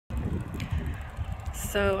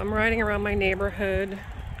So I'm riding around my neighborhood.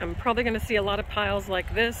 I'm probably going to see a lot of piles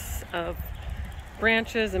like this of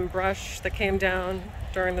branches and brush that came down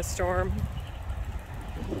during the storm.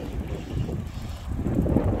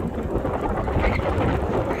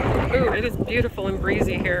 Ooh, it is beautiful and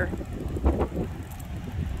breezy here.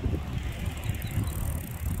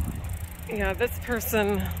 Yeah, this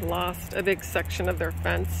person lost a big section of their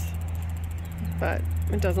fence, but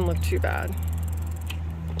it doesn't look too bad.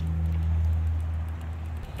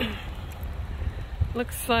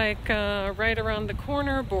 Looks like right around the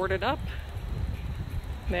corner, boarded up.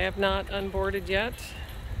 They have not unboarded yet.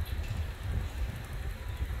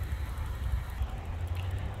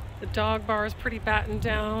 The dog bar is pretty battened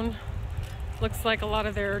down. Looks like a lot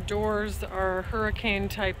of their doors are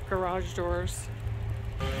hurricane-type garage doors.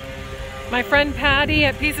 My friend Patty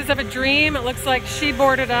at Pieces of a Dream, it looks like she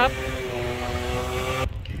boarded up.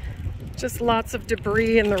 Just lots of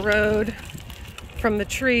debris in the road from the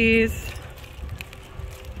trees.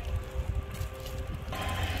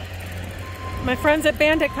 My friends at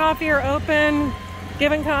Bandit Coffee are open,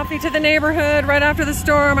 giving coffee to the neighborhood right after the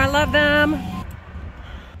storm. I love them.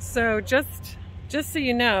 So just so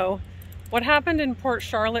you know, what happened in Port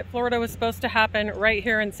Charlotte, Florida was supposed to happen right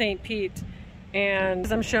here in St. Pete. And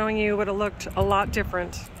as I'm showing you, it would have looked a lot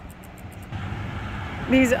different.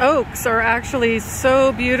 These oaks are actually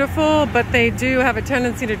so beautiful, but they do have a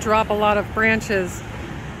tendency to drop a lot of branches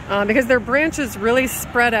because their branches really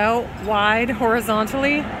spread out wide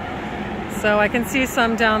horizontally. So I can see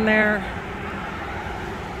some down there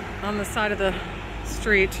on the side of the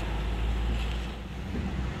street.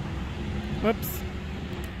 Whoops.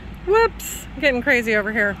 Whoops! I'm getting crazy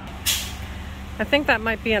over here. I think that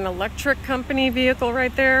might be an electric company vehicle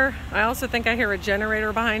right there. I also think I hear a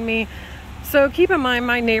generator behind me. So keep in mind,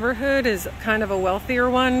 my neighborhood is kind of a wealthier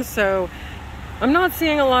one, so I'm not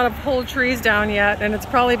seeing a lot of whole trees down yet, and it's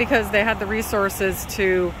probably because they had the resources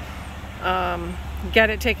to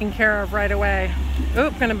get it taken care of right away.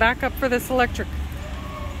 Oop, gonna back up for this electric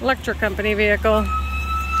company vehicle.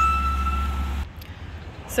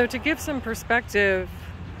 So to give some perspective,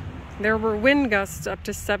 there were wind gusts up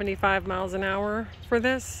to 75 miles an hour for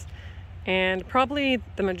this, and probably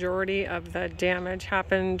the majority of the damage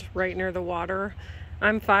happened right near the water.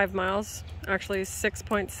 I'm 5 miles, actually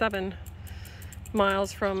 6.7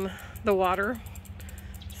 miles from the water.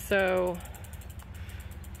 So,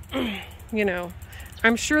 you know,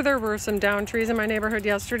 I'm sure there were some downed trees in my neighborhood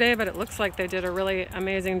yesterday, but it looks like they did a really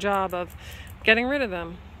amazing job of getting rid of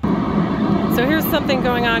them. So here's something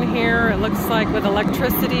going on here. It looks like with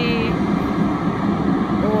electricity,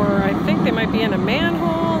 or I think they might be in a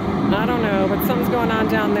manhole. I don't know, but something's going on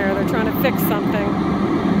down there. They're trying to fix something.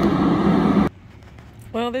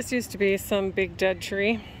 Well, this used to be some big dead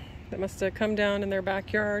tree that must have come down in their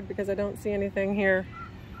backyard because I don't see anything here.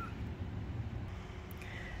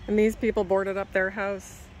 And these people boarded up their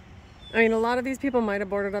house. I mean, a lot of these people might have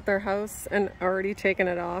boarded up their house and already taken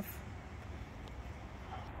it off.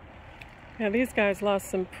 Yeah, these guys lost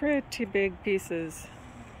some pretty big pieces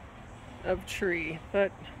of tree,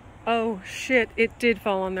 but oh shit, it did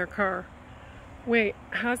fall on their car. Wait,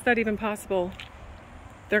 how's that even possible?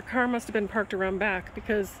 Their car must have been parked around back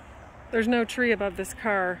because there's no tree above this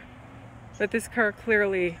car, but this car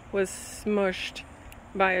clearly was smushed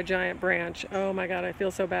by a giant branch. Oh my god, I feel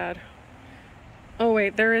so bad. Oh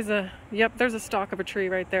wait, there is a, yep, there's a stalk of a tree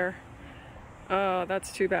right there. Oh,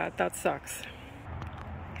 that's too bad. That sucks.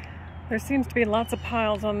 There seems to be lots of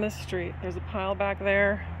piles on this street. There's a pile back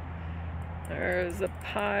there. There's a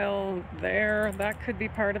pile there. That could be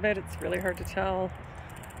part of it. It's really hard to tell.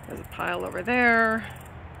 There's a pile over there.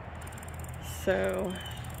 So,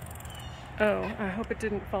 oh, I hope it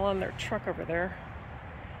didn't fall on their truck over there.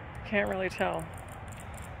 Can't really tell.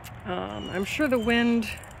 I'm sure the wind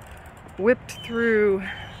whipped through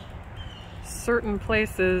certain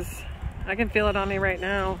places. I can feel it on me right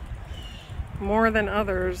now, more than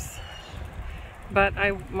others. But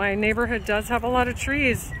my neighborhood does have a lot of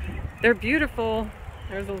trees. They're beautiful.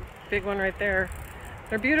 There's a big one right there.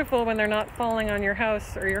 They're beautiful when they're not falling on your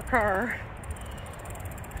house or your car,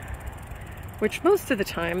 which most of the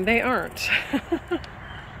time they aren't.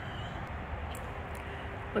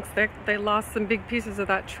 Looks like they lost some big pieces of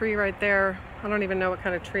that tree right there. I don't even know what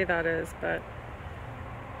kind of tree that is, but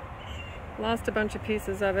lost a bunch of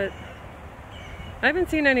pieces of it. I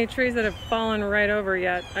haven't seen any trees that have fallen right over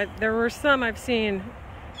yet. There were some I've seen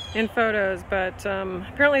in photos, but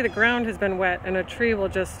apparently the ground has been wet and a tree will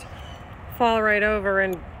just fall right over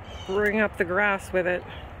and bring up the grass with it.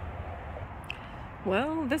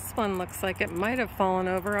 Well, this one looks like it might have fallen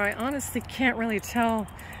over. I honestly can't really tell.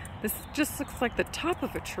 This just looks like the top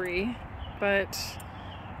of a tree, but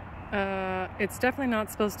It's definitely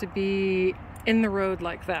not supposed to be in the road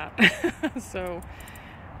like that. So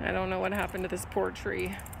I don't know what happened to this poor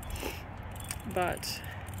tree, but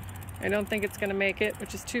I don't think it's going to make it,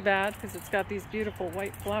 which is too bad because it's got these beautiful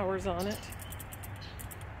white flowers on it.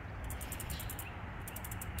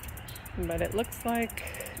 But it looks like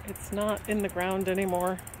it's not in the ground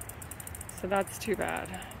anymore, so that's too bad.